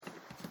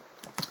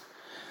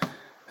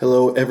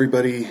Hello,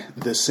 everybody.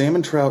 The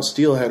Salmon Trout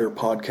Steelheader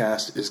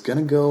podcast is going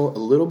to go a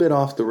little bit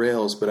off the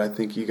rails, but I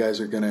think you guys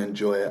are going to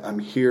enjoy it. I'm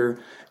here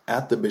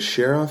at the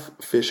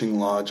Basheriff Fishing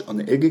Lodge on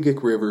the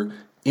Igigik River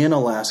in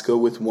Alaska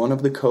with one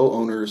of the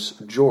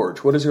co-owners,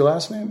 George. What is your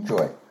last name?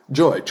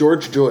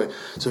 George Joy.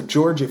 So,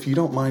 George, if you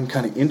don't mind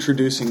kind of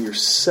introducing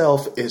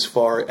yourself as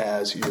far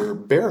as your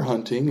bear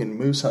hunting and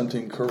moose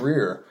hunting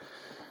career.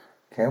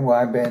 Okay, well,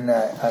 I've been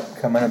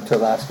coming up to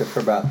Alaska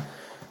for about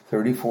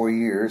 34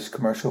 years,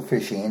 commercial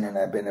fishing, and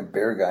I've been a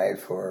bear guide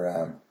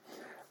for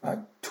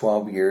about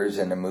 12 years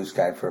and a moose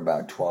guide for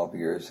about 12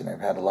 years, and I've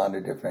had a lot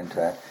of different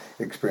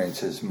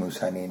experiences moose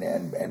hunting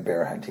and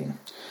bear hunting.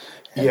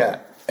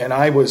 And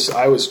I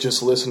was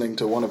just listening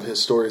to one of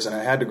his stories, and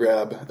I had to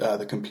grab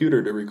the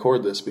computer to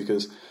record this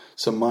because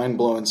some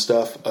mind-blowing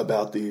stuff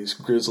about these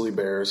grizzly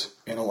bears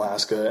in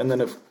Alaska, and then,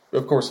 of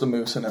course, the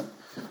moose in it.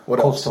 What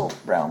Coastal else?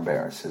 brown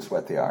bears is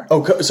what they are.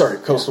 Oh,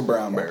 coastal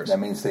brown bears. That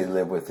means they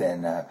live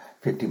within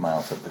 50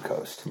 miles of the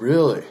coast.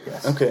 Really?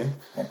 Yes. Okay.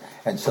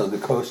 And so the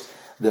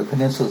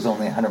peninsula is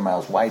only 100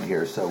 miles wide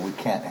here, so we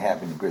can't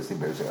have any grizzly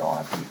bears. They all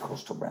have to be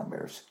coastal brown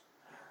bears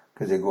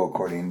because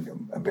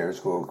bears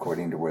go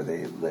according to where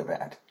they live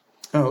at.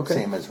 Oh, okay.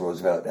 Same as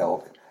Roosevelt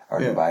elk are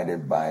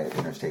divided by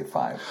Interstate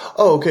 5.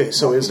 Oh, okay.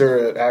 So is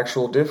there an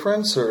actual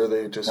difference, or are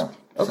they just... No.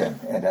 Okay.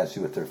 It has to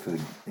do with their food,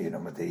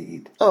 what they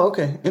eat. Oh,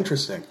 okay.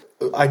 Interesting.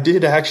 I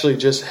did actually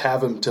just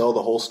have him tell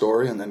the whole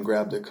story and then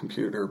grab the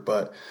computer,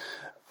 but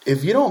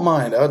if you don't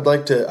mind, I'd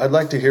like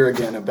to hear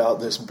again about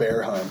this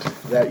bear hunt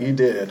that you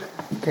did.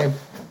 Okay.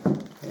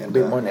 And I'd be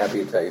more than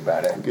happy to tell you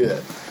about it.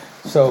 Good.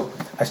 So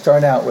I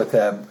started out with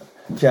a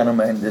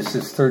gentleman. This is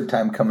his third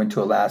time coming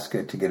to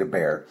Alaska to get a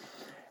bear.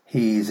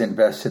 He's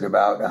invested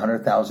about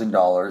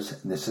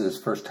 $100,000. This is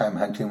his first time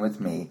hunting with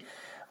me.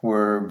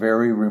 We're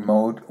very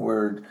remote.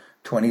 We're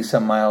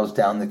 20-some miles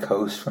down the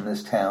coast from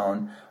this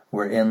town.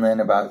 We're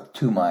inland about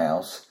 2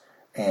 miles,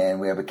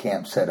 and we have a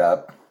camp set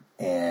up.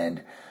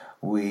 And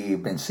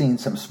we've been seeing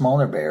some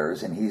smaller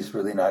bears, and he's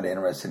really not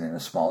interested in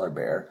a smaller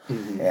bear.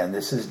 Mm-hmm. And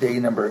this is day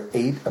number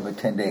 8 of a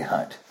 10-day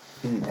hunt.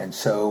 Mm-hmm. And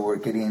so we're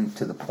getting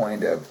to the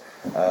point of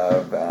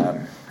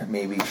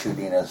maybe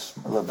shooting a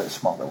little bit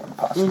smaller one,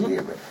 possibly,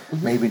 but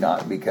maybe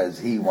not, because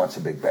he wants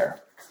a big bear.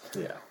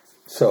 Yeah.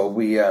 So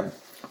we've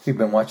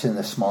been watching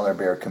the smaller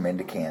bear come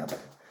into camp,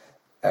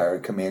 or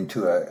come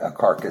into a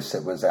carcass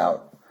that was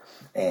out,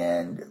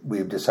 and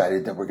we've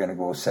decided that we're going to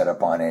go set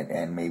up on it,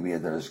 and maybe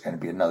there's going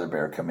to be another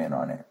bear come in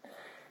on it.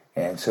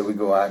 And so we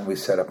go out and we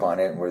set up on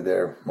it, and we're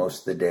there most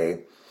of the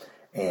day.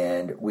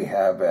 And we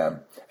have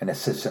an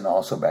assistant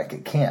also back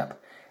at camp,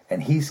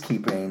 and he's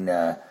keeping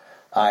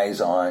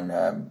eyes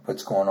on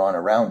what's going on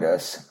around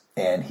us,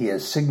 and he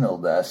has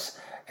signaled us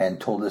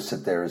and told us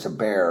that there is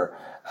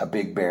a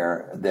big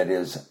bear that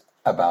is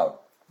about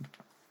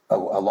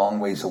a long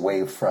ways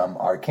away from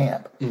our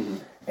camp. Mm-hmm.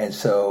 And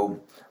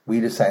so we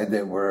decided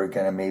that we're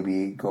going to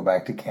maybe go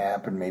back to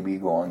camp and maybe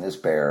go on this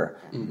bear,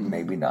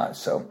 maybe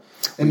not.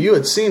 And you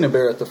had seen a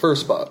bear at the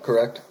first spot,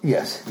 correct?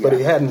 Yes. But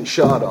he hadn't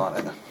shot on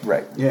it.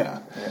 Right.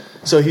 Yeah.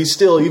 So he's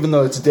still, even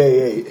though it's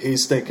day 8,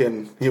 he's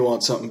thinking he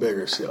wants something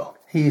bigger still.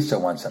 He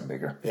still wants something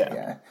bigger.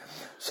 Yeah.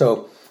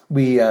 So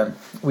we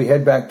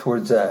head back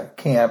towards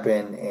camp,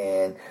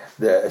 and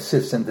the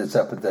assistant that's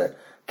up at the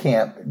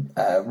camp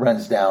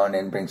runs down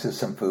and brings us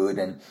some food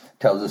and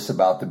tells us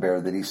about the bear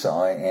that he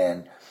saw.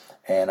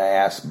 And I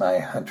asked my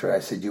hunter, I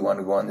said, "Do you want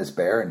to go on this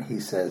bear?" And he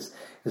says,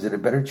 "Is it a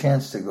better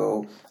chance to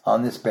go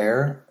on this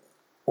bear,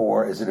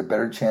 or is it a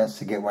better chance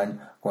to get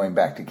one going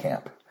back to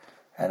camp?"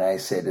 And I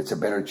said, "It's a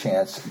better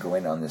chance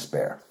going on this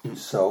bear." Mm-hmm.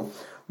 So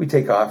we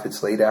take off.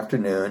 It's late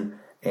afternoon,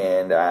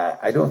 and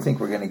I don't think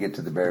we're going to get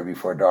to the bear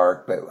before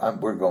dark,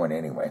 but we're going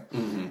anyway.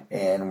 Mm-hmm.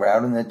 And we're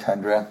out in the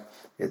tundra.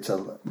 It's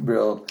a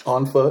real...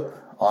 On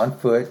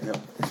foot. Yep.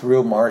 It's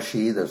real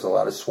marshy. There's a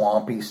lot of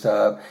swampy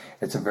stuff.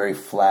 It's a very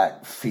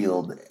flat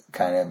field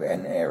kind of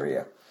an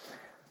area.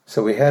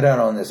 So we head out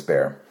on this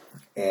bear,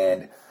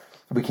 and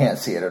we can't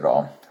see it at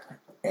all.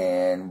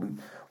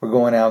 And we're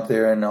going out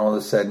there, and all of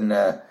a sudden,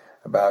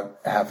 about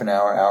half an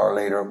hour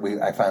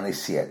later, I finally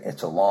see it.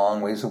 It's a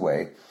long ways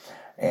away.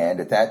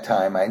 And at that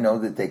time, I know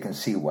that they can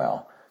see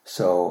well.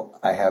 So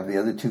I have the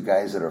other 2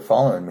 guys that are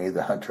following me,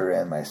 the hunter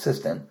and my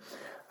assistant.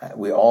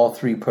 We all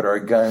 3 put our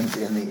guns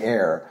in the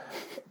air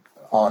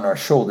on our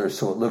shoulders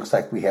so it looks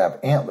like we have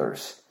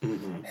antlers.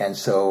 Mm-hmm. And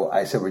so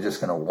I said, we're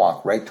just going to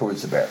walk right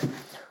towards the bear.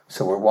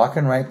 So we're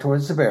walking right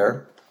towards the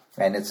bear,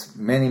 and it's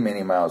many,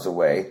 many miles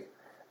away.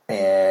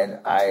 And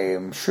I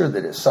am sure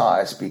that it saw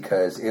us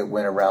because it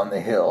went around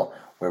the hill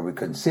where we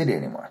couldn't see it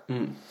anymore.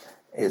 Mm.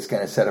 It's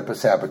going to set up a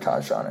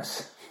sabotage on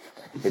us.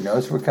 It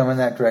knows we're coming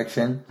that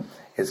direction.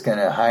 It's going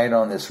to hide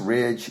on this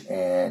ridge,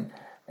 and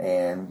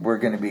we're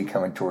going to be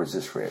coming towards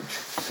this ridge.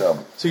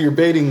 So you're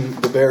baiting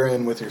the bear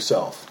in with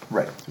yourself.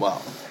 Right.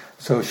 Wow.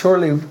 So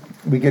shortly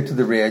we get to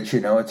the ridge,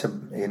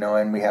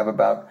 and we have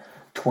about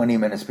 20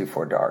 minutes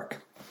before dark.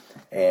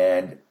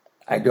 And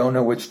I don't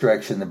know which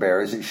direction the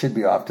bear is. It should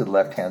be off to the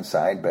left-hand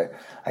side, but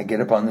I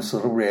get up on this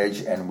little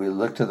ridge, and we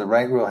look to the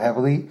right real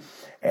heavily,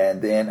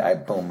 and then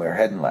we're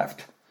heading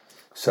left.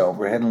 So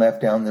we're heading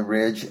left down the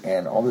ridge,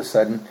 and all of a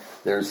sudden,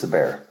 there's the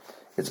bear.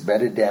 It's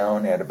bedded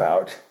down at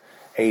about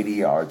 80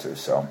 yards or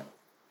so.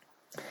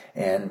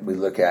 And we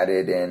look at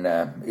it,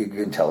 and you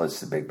can tell it's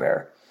the big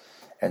bear.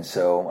 And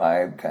so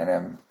I kind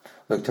of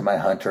look to my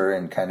hunter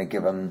and kind of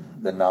give him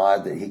the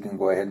nod that he can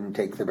go ahead and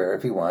take the bear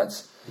if he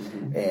wants.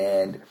 Mm-hmm.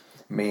 And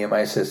me and my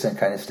assistant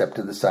kind of step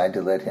to the side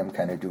to let him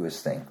kind of do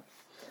his thing.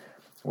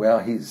 Well,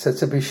 he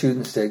sets up his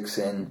shooting sticks,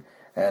 and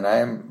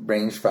I'm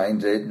range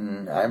finds it,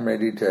 and I'm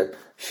ready to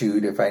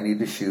shoot if I need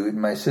to shoot,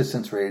 and my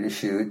assistant's ready to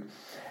shoot.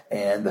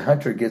 And the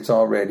hunter gets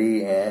all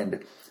ready,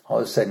 and all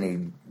of a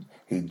sudden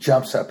he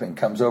jumps up and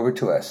comes over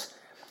to us.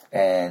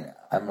 And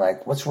I'm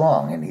like, what's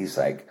wrong? And he's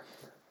like,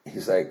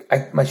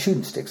 my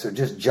shooting sticks are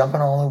just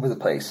jumping all over the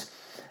place.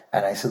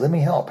 And I said, let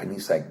me help. And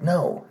he's like,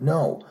 no,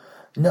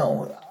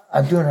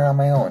 I'm doing it on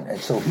my own. And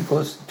so he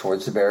goes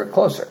towards the bear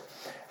closer.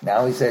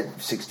 Now he's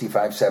at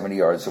 65, 70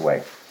 yards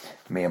away.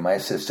 Me and my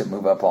assistant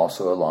move up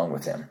also along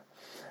with him.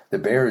 The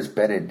bear is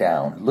bedded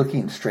down,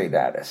 looking straight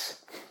at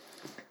us.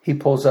 He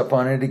pulls up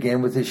on it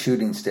again with his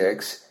shooting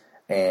sticks,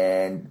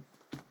 and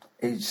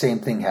same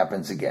thing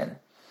happens again.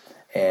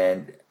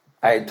 And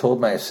I had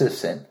told my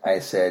assistant, I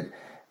said,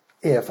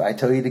 if I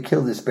tell you to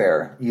kill this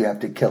bear, you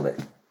have to kill it.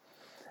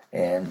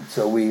 And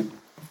so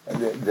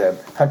the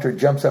hunter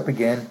jumps up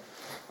again,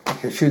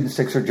 his shooting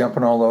sticks are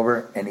jumping all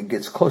over, and he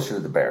gets closer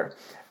to the bear.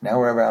 Now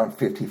we're around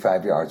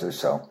 55 yards or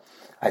so.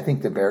 I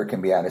think the bear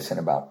can be at us in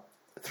about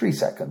 3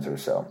 seconds or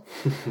so.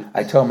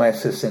 I tell my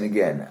assistant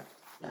again,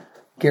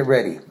 get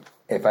ready.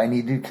 If I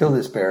need to kill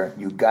this bear,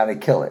 you got to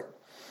kill it.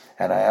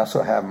 And I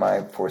also have my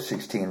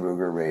 .416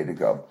 Ruger ready to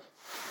go.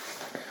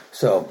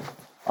 So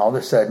all of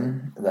a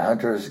sudden, the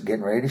hunter is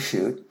getting ready to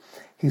shoot.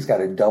 He's got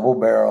a double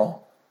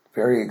barrel,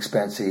 very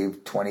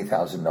expensive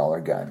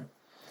 $20,000 gun.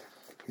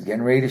 He's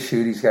getting ready to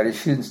shoot. He's got his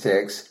shooting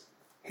sticks.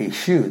 He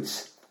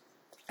shoots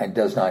and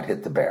does not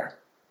hit the bear.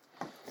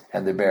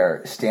 And the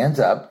bear stands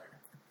up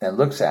and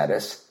looks at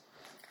us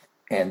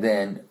and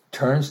then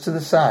turns to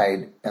the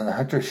side, and the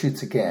hunter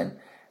shoots again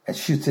and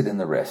shoots it in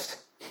the wrist.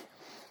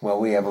 Well,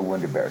 we have a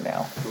wounded bear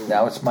now.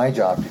 Now it's my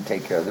job to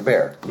take care of the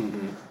bear.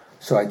 Mm-hmm.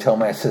 So I tell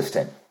my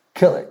assistant,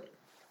 kill it.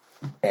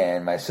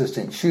 And my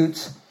assistant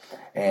shoots,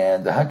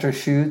 and the hunter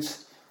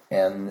shoots,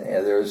 and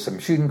there's some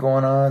shooting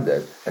going on.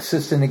 The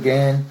assistant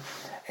again,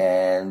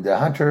 and the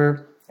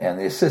hunter, and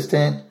the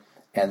assistant,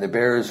 and the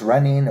bear is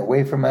running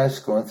away from us,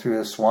 going through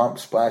a swamp,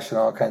 splashing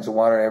all kinds of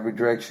water in every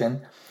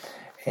direction.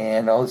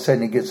 And all of a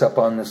sudden he gets up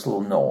on this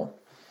little knoll.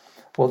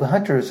 Well, the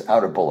hunter is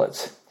out of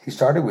bullets. He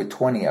started with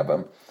 20 of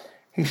them.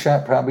 He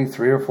shot probably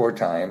 3 or 4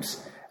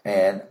 times,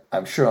 and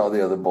I'm sure all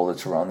the other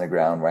bullets were on the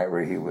ground right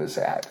where he was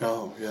at.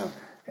 Oh, yeah.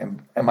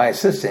 And my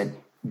assistant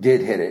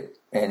did hit it,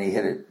 and he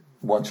hit it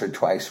once or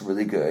twice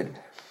really good.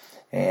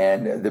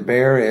 And the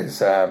bear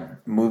is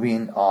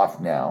moving off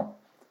now.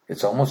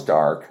 It's almost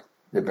dark.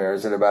 The bear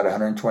is at about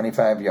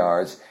 125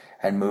 yards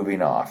and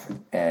moving off.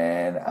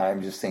 And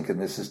I'm just thinking,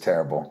 this is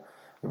terrible.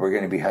 We're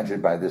going to be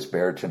hunted by this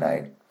bear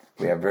tonight.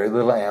 We have very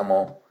little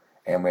ammo,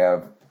 and we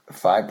have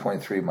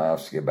 5.3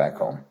 miles to get back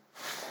home.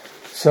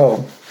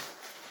 So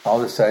all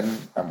of a sudden,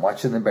 I'm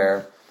watching the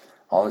bear.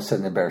 All of a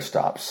sudden, the bear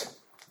stops.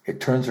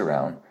 It turns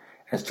around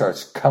and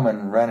starts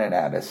coming, running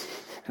at us.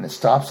 And it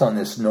stops on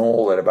this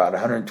knoll at about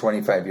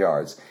 125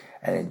 yards.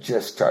 And it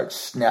just starts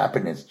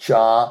snapping its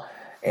jaw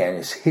and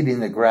it's hitting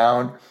the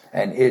ground.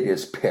 And it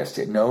is pissed.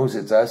 It knows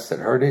it's us that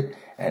hurt it,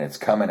 and it's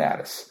coming at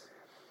us.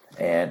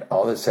 And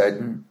all of a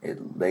sudden,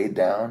 it laid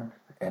down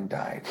and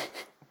died.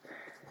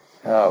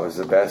 Oh, it was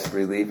the best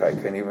relief. I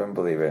couldn't even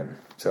believe it.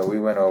 So we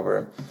went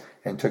over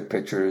and took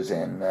pictures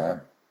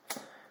and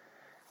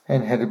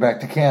headed back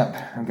to camp.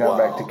 And got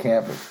back to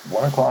camp at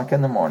 1 o'clock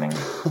in the morning.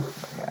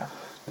 Yeah.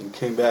 And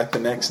came back the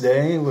next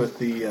day with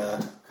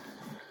the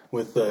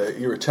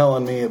you were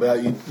telling me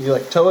about you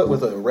like tow it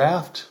with a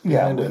raft.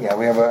 Yeah,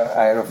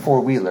 I had a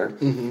 4-wheeler,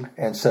 mm-hmm.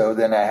 And so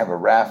then I have a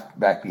raft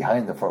back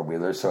behind the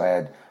 4-wheeler. So I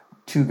had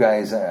 2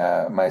 guys,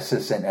 my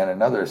assistant and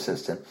another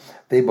assistant.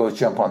 They both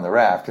jump on the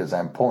raft as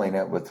I'm pulling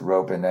it with the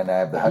rope, and then I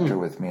have the hunter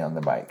with me on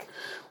the bike.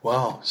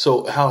 Wow.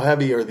 So how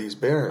heavy are these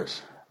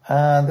bears?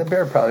 The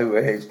bear probably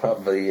weighs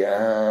probably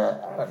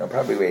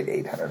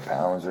 800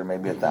 pounds or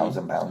maybe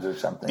 1,000 pounds or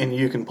something. And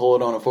you can pull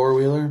it on a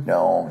 4-wheeler?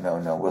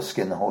 No. We'll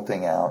skin the whole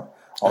thing out.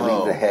 I'll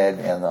leave the head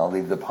and I'll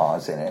leave the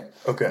paws in it.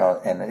 Okay.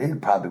 And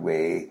it'd probably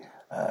weigh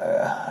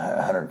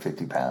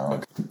 150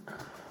 pounds. Okay.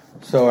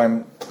 So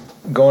I'm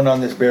going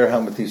on this bear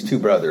hunt with these 2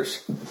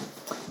 brothers.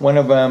 One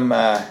of them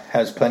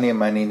has plenty of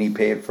money, and he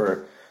paid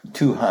for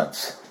 2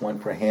 hunts, one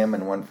for him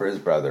and one for his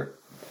brother.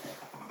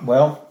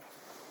 Well,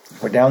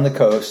 we're down the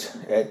coast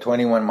at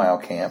 21 Mile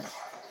Camp,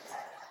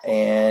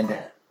 and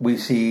we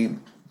see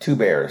 2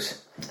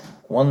 bears,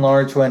 one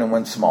large one and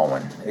one small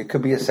one. It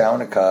could be a sow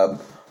and a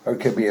cub, or it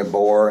could be a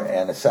boar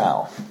and a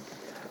sow.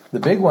 The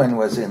big one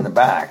was in the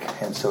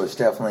back, and so it's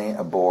definitely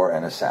a boar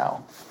and a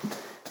sow.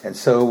 And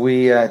so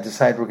we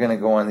decide we're going to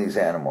go on these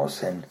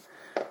animals, and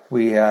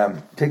we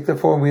take the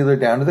 4-wheeler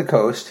down to the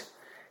coast,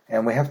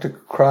 and we have to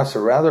cross a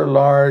rather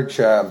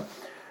large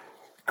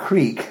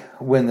creek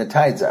when the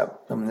tide's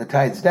up. When the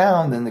tide's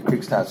down, then the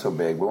creek's not so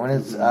big. But when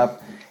it's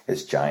up,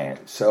 it's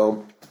giant.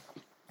 So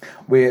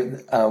we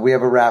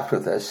have a raft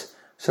with us.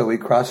 So we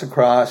cross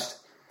across,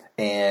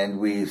 and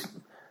we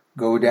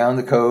go down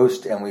the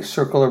coast, and we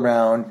circle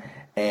around,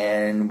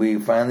 and we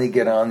finally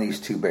get on these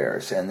two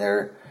bears, and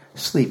they're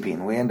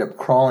sleeping. We end up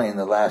crawling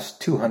the last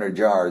 200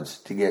 yards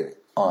to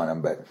get on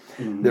them, but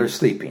they're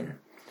sleeping.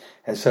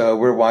 And so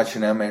we're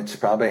watching them, and it's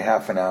probably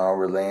half an hour.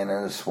 We're laying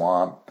in the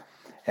swamp,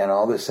 and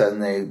all of a sudden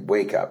they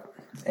wake up.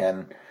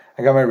 And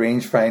I got my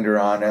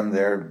rangefinder on them.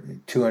 They're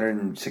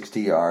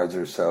 260 yards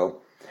or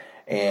so,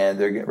 and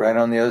they're right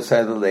on the other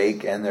side of the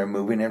lake, and they're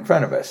moving in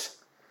front of us.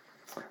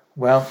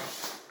 Well,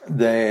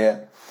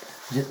 the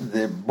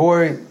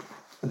boy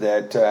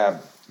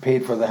that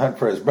paid for the hunt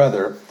for his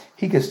brother,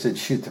 he gets to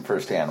shoot the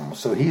first animal,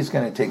 so he's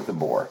going to take the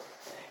boar,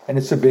 and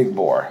it's a big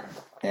boar.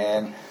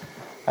 And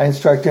I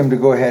instruct him to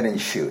go ahead and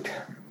shoot,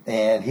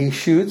 and he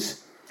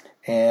shoots,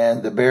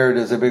 and the bear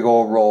does a big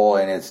old roll,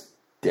 and it's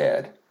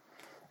dead.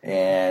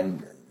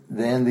 And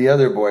then the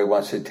other boy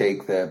wants to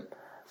take the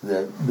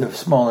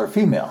smaller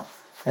female,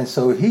 and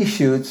so he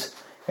shoots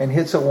and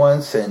hits it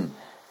once and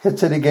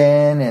hits it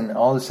again, and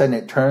all of a sudden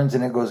it turns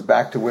and it goes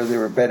back to where they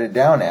were bedded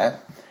down at,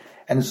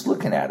 and it's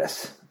looking at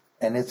us.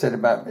 And it's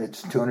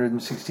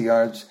 260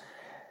 yards.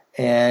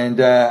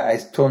 And I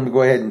told him to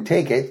go ahead and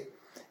take it.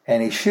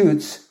 And he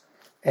shoots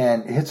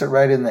and hits it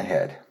right in the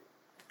head.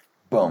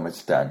 Boom,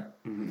 it's done.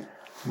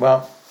 Mm-hmm.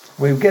 Well,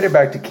 we get it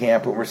back to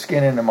camp, and we're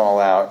skinning them all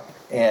out.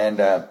 And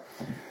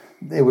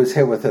it was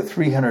hit with a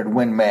 300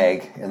 Win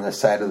Mag in the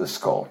side of the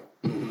skull.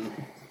 Mm-hmm.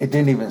 It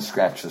didn't even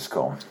scratch the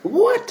skull.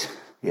 What?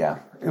 Yeah.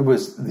 It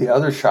was the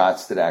other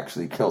shots that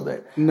actually killed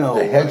it. No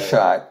The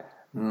headshot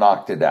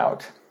knocked it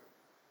out.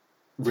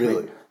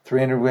 Really?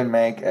 300 Win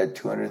Mag at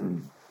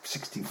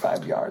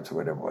 265 yards or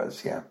whatever it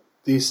was, yeah.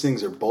 These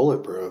things are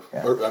bulletproof.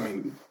 Yeah. Or, I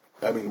mean,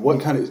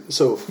 what kind of...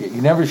 So you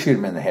never shoot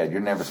them in the head.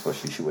 You're never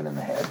supposed to shoot it in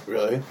the head.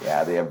 Really?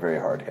 Yeah, they have very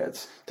hard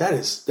heads. That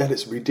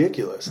is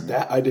ridiculous. Mm-hmm.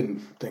 That I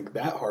didn't think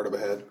that hard of a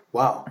head.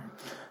 Wow.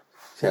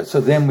 Yeah, so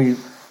then we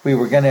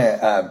were going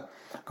to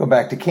go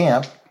back to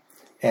camp,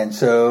 and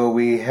so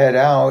we head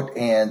out,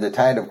 and the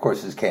tide, of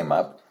course, came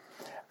up,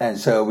 and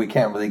so we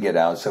can't really get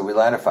out, so we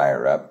light a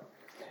fire up.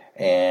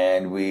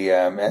 And we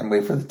and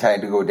wait for the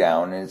tide to go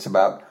down, and it's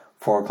about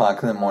 4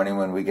 o'clock in the morning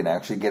when we can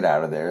actually get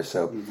out of there.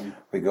 So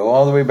we go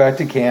all the way back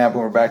to camp,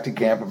 and we're back to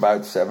camp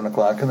about 7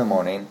 o'clock in the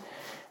morning.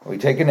 We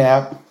take a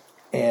nap,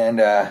 and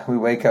we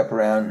wake up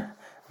around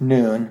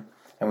noon,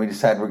 and we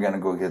decide we're going to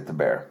go get the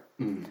bear.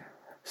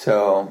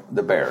 So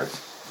the bears.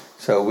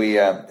 So we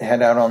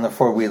head out on the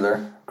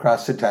 4-wheeler,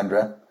 cross the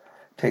tundra.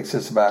 Takes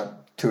us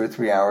about 2 or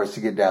 3 hours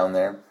to get down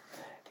there.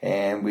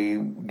 And we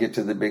get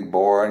to the big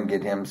boar and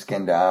get him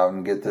skinned out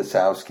and get the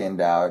sow skinned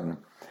out.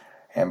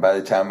 And by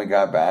the time we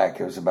got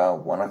back, it was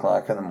about 1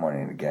 o'clock in the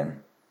morning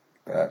again.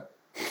 But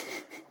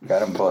got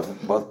them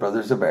both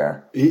brothers a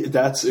bear.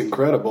 That's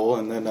incredible.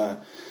 And then,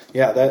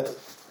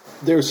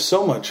 there's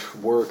so much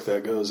work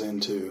that goes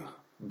into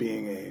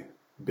being a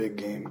big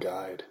game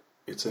guide.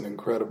 It's an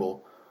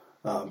incredible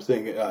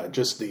thing.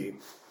 Just the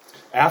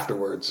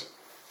afterwards.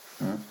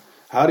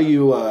 How do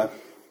you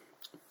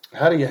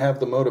have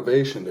the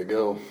motivation to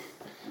go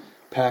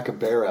pack a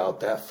bear out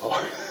that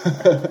far?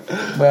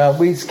 Well,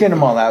 we skin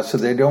them all out so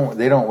they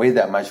don't weigh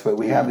that much, but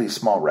we have these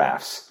small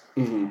rafts.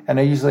 Mm-hmm. And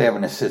I usually have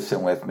an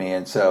assistant with me,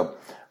 and so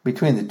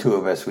between the two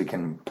of us, we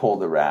can pull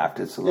the raft.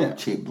 It's a little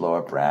cheap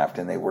blow-up raft,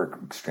 and they work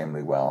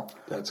extremely well.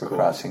 That's for cool.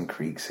 Crossing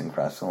creeks and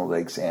crossing the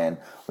lakes, and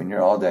when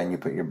you're all done, you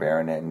put your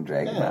bear in it and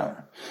drag them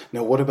out.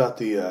 Now, what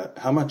about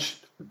how much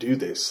do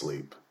they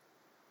sleep,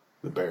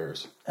 the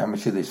bears? How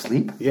much do they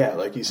sleep? Yeah,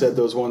 like you said,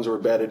 those ones were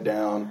bedded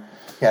down.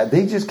 Yeah,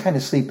 they just kind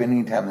of sleep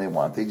anytime they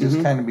want. They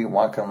just kind of be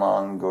walking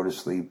along and go to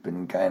sleep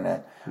and kind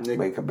of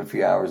wake up a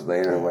few hours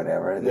later or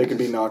whatever. They can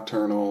be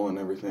nocturnal and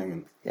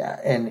everything. Yeah,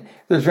 and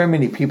there's very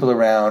many people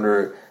around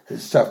or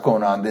stuff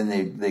going on, then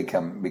they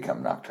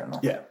become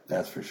nocturnal. Yeah.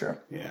 That's for sure.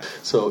 Yeah.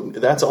 So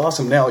that's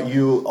awesome. Now,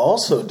 you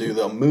also do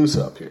the moose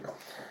up here.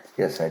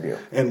 Yes, I do.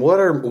 And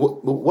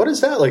what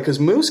is that like? Because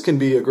moose can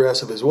be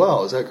aggressive as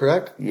well. Is that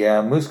correct?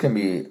 Yeah, moose can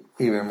be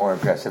even more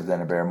aggressive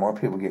than a bear. More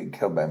people get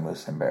killed by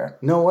moose than bear.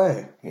 No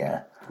way.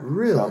 Yeah.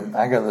 Really? So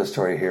I got a little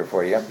story here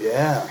for you.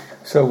 Yeah.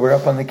 So we're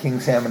up on the King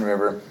Salmon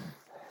River,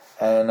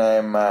 and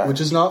I'm...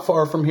 which is not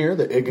far from here,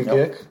 the Igagik.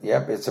 Nope.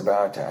 Yep, it's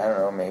about, I don't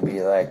know, maybe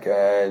like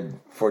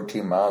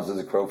 14 miles as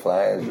the crow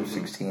flies, or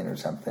 16 or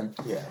something.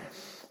 Yeah.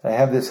 I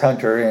have this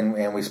hunter,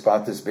 and we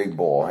spot this big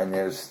bull, and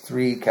there's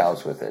 3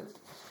 cows with it.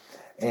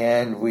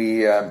 And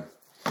we have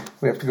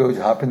to go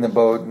hop in the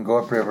boat and go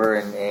upriver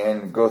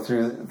and go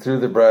through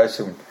the brush,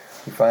 and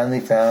we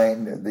finally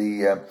find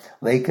the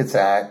lake it's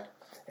at,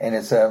 and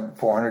it's a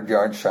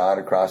 400-yard shot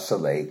across the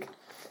lake.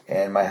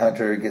 And my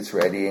hunter gets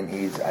ready, and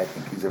I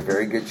think he's a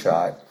very good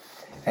shot,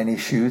 and he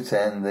shoots,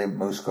 and the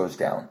moose goes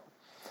down.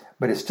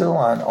 But it's still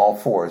on all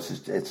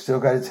fours. It's still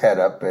got its head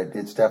up, but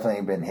it's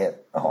definitely been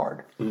hit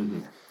hard.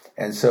 Mm-hmm.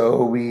 And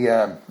so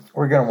we're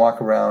going to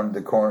walk around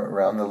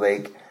the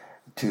lake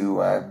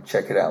to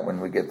check it out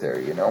when we get there,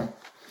 you know.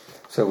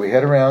 So we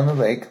head around the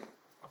lake,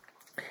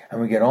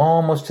 and we get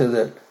almost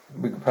to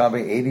we're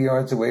probably 80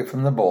 yards away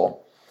from the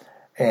bull,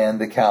 and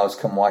the cows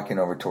come walking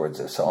over towards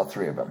us, all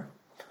three of them.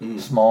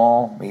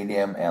 Small,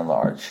 medium, and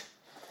large.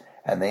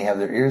 And they have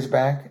their ears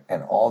back,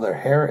 and all their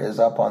hair is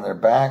up on their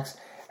backs,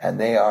 and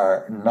they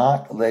are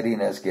not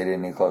letting us get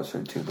any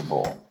closer to the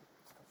bull.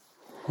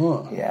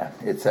 Huh. Yeah,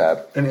 it's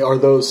And are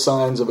those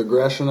signs of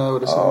aggression, I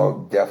would assume?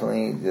 Oh,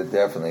 definitely. They're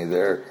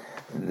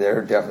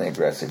definitely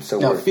aggressive. So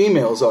now,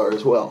 females are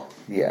as well.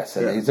 Yes,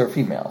 and these are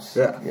females.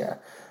 Yeah.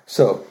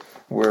 So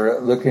we're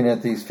looking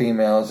at these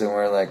females, and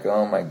we're like,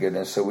 oh my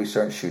goodness. So we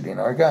start shooting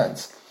our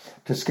guns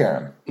to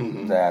scare them.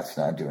 Mm-hmm. That's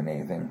not doing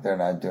anything. They're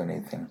not doing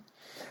anything.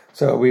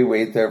 So we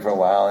wait there for a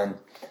while, and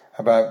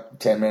about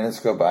 10 minutes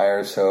go by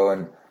or so,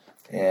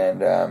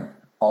 and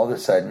all of a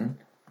sudden,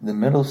 the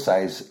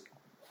middle-sized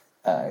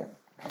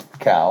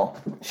cow,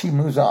 she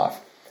moves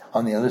off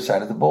on the other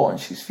side of the bull, and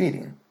she's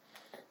feeding.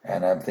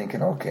 And I'm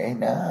thinking, okay,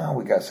 now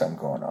we got something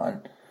going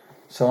on.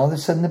 So all of a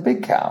sudden, the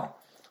big cow,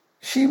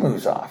 she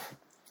moves off.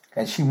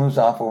 And she moves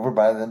off over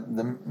by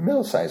the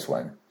middle-sized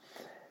one.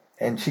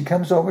 And she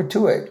comes over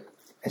to it,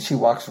 and she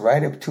walks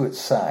right up to its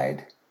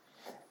side.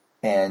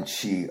 And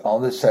she, all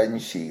of a sudden,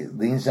 she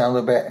leans down a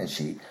little bit, and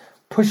she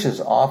pushes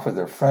off with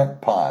her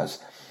front paws.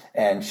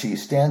 And she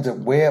stands up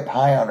way up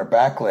high on her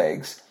back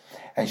legs,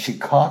 and she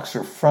cocks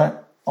her front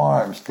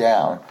arms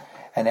down.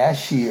 And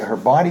as her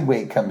body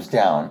weight comes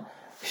down,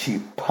 she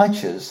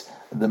punches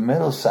the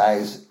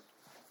middle-sized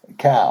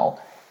cow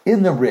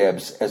in the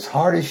ribs as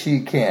hard as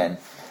she can,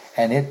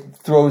 and it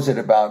throws it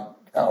about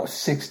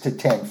 6 to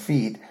 10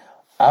 feet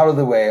out of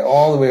the way,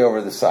 all the way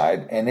over the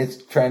side, and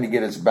it's trying to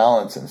get its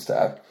balance and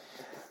stuff.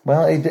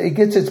 Well, it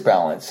gets its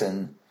balance,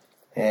 and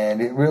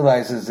it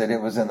realizes that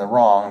it was in the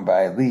wrong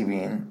by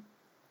leaving,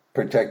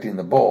 protecting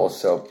the bull.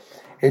 So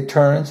it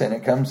turns, and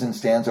it comes and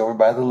stands over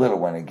by the little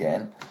one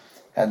again,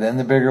 and then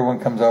the bigger one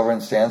comes over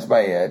and stands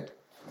by it,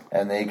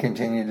 and they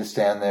continue to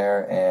stand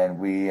there, and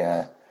we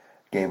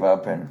gave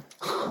up and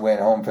went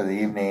home for the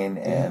evening,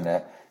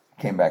 and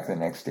came back the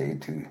next day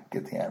to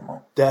get the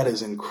animal. That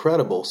is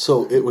incredible.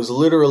 So it was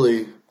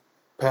literally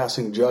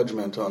passing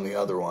judgment on the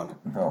other one.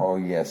 Oh,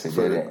 yes, it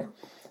did.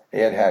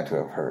 It had to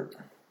have hurt.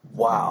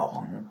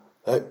 Wow. Mm-hmm.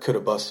 That could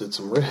have busted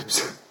some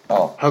ribs.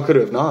 Oh. How could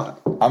it have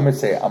not? I'm gonna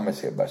say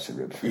it busted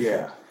ribs for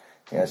sure.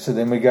 Yeah, so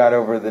then we got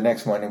over the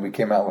next morning, we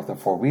came out with a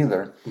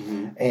four-wheeler,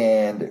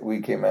 and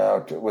we came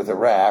out with a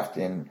raft,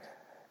 and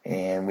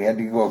we had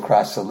to go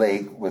across the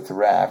lake with the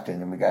raft, and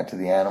then we got to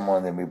the animal,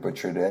 and then we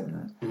butchered it,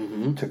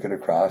 and took it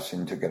across,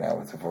 and took it out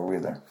with the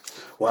four-wheeler.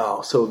 Wow,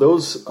 so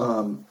those,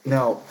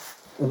 now,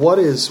 what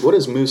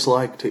is moose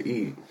like to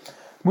eat?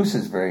 Moose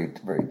is very,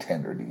 very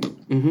tender to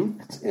eat.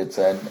 Mm-hmm. It's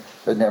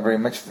there's not very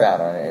much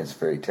fat on it, it's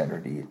very tender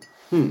to eat.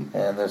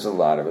 And there's a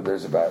lot of it.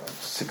 There's about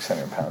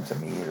 600 pounds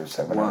of meat or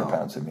 700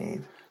 pounds of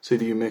meat. So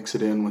do you mix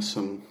it in with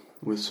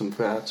some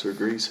fats or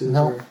greases?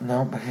 No,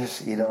 but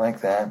just eat it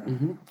like that.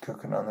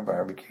 Cook it on the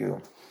barbecue.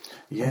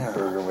 Yeah,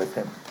 burger with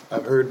it.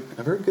 I've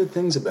heard good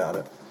things about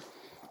it.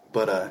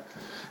 But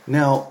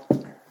now,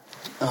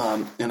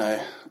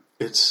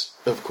 it's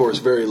of course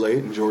very late,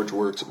 and George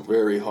works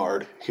very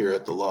hard here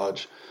at the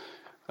lodge.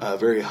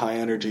 Very high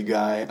energy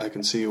guy. I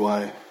can see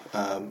why.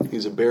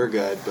 He's a bear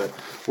guide, but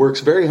works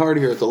very hard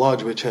here at the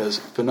lodge, which has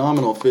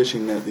phenomenal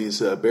fishing. That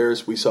these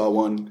bears, we saw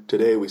one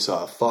today. We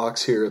saw a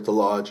fox here at the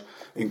lodge.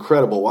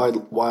 Incredible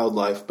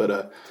wildlife,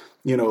 but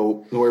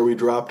where we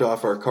dropped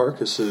off our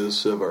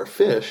carcasses of our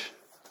fish,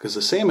 because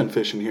the salmon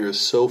fishing here is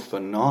so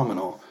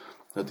phenomenal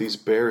that these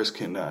bears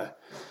can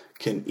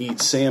eat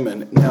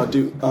salmon. Now,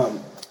 do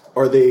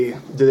they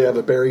have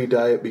a berry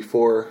diet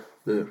before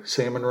the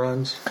salmon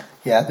runs?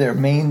 Yeah,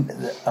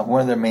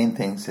 one of their main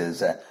things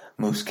is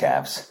moose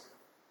calves.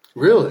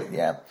 Really?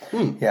 Yeah.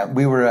 Yeah,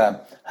 we were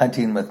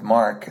hunting with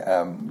Mark,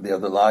 the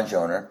other lodge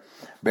owner,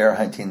 bear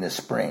hunting this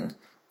spring.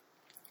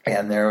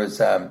 And there was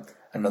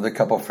another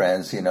couple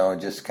friends,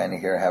 just kind of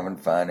here having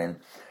fun.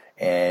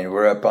 And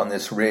we're up on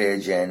this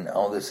ridge, and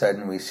all of a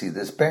sudden we see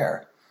this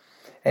bear.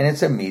 And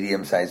it's a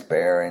medium-sized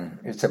bear, and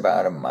it's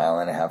about 1.5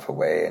 miles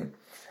away. And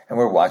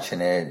we're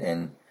watching it,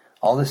 and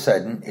all of a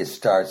sudden it's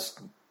got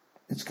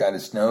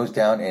its nose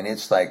down, and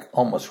it's like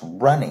almost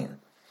running.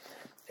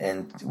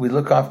 And we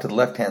look off to the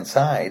left-hand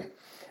side,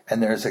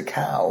 and there's a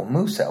cow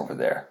moose over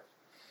there.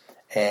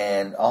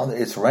 And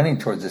it's running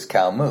towards this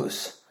cow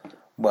moose.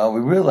 Well,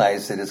 we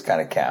realize that it's got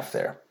a calf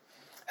there.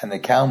 And the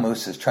cow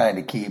moose is trying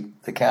to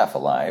keep the calf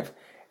alive,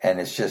 and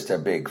it's just a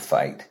big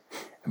fight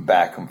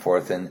back and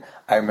forth. And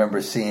I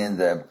remember seeing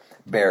the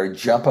bear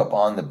jump up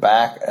on the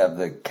back of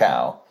the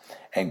cow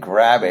and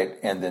grab it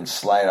and then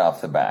slide off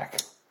the back.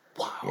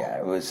 Wow. Yeah,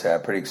 it was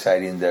pretty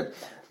exciting.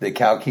 The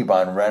cow keep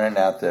on running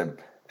at the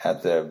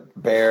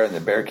bear, and the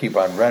bear keep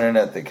on running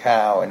at the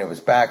cow, and it was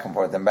back and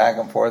forth and back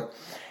and forth.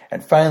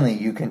 And finally,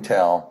 you can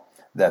tell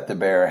that the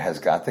bear has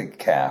got the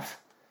calf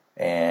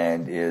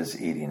and is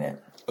eating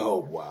it. Oh,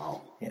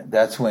 wow. Yeah,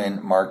 that's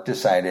when Mark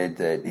decided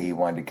that he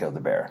wanted to kill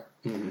the bear.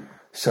 Mm-hmm.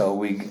 So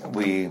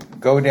we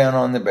go down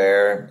on the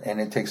bear,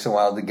 and it takes a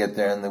while to get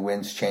there, and the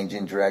wind's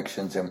changing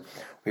directions, and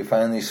we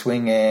finally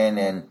swing in,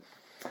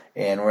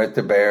 and we're at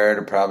the bear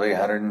at probably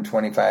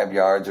 125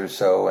 yards or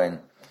so,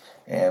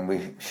 and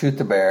we shoot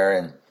the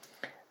bear,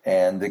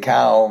 and the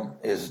cow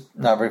is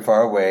not very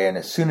far away, and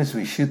as soon as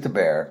we shoot the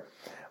bear,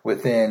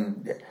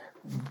 within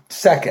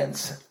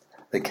seconds,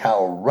 the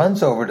cow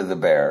runs over to the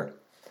bear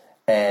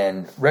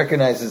and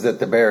recognizes that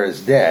the bear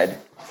is dead.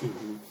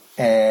 Mm-hmm.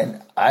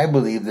 And I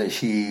believe that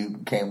she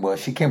came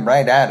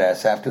right at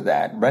us after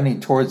that, running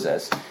towards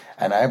us.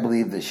 And I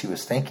believe that she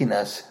was thanking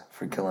us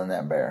for killing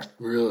that bear.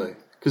 Really?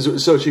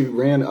 So she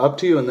ran up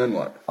to you, and then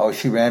what? Oh,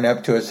 she ran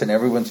up to us, and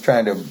everyone's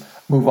trying to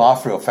move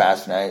off real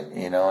fast. And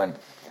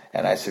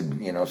I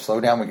said, slow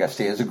down. We got to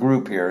stay as a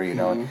group here,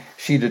 Mm-hmm.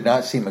 She did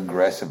not seem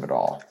aggressive at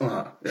all.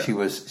 Yeah. She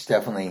was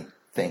definitely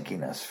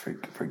thanking us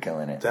for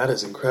killing it. That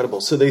is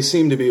incredible. So they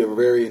seem to be a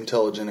very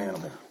intelligent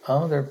animal.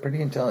 Oh, they're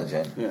pretty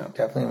intelligent. Yeah.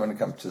 Definitely when it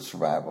comes to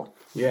survival.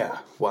 Yeah.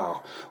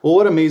 Wow. Well,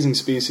 what amazing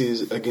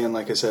species. Again,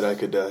 like I said, I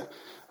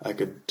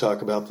could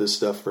talk about this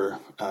stuff for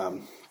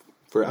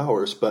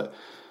hours, but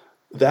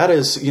that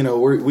is,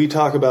 we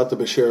talk about the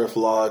Basheriff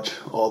Lodge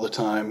all the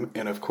time,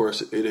 and of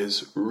course it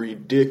is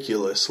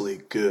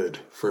ridiculously good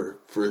for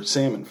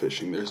salmon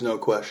fishing. There's no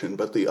question,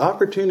 but the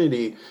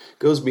opportunity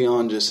goes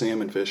beyond just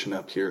salmon fishing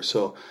up here.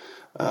 So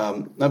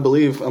I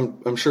believe,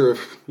 I'm sure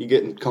if you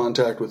get in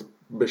contact with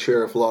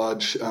Basheriff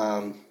Lodge,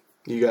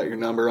 you got your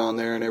number on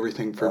there and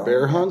everything for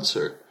bear hunts,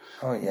 or?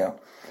 Oh yeah.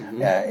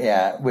 Mm-hmm.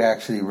 Yeah. We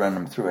actually run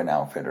them through an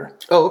outfitter.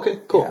 Oh, okay,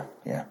 cool.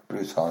 Yeah.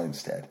 Bruce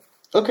Hollingstead.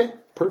 Okay,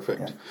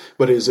 perfect. Yeah.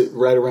 But is it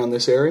right around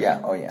this area?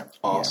 Yeah. Oh yeah.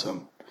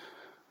 Awesome. Yeah.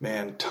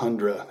 Man,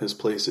 Tundra. This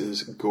place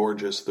is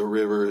gorgeous. The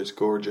river is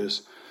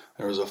gorgeous.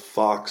 There was a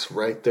fox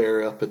right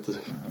there up at the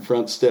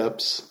front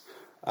steps.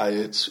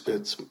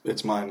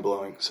 It's mind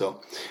blowing.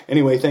 So,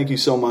 anyway, thank you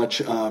so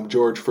much,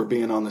 George, for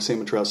being on the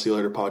Salmon Trout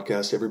Steelheader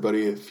podcast.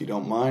 Everybody, if you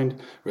don't mind,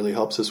 really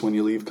helps us when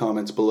you leave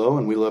comments below,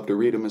 and we love to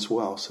read them as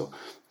well. So,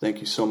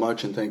 thank you so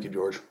much, and thank you,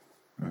 George.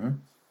 Mm-hmm.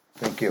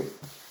 Thank you.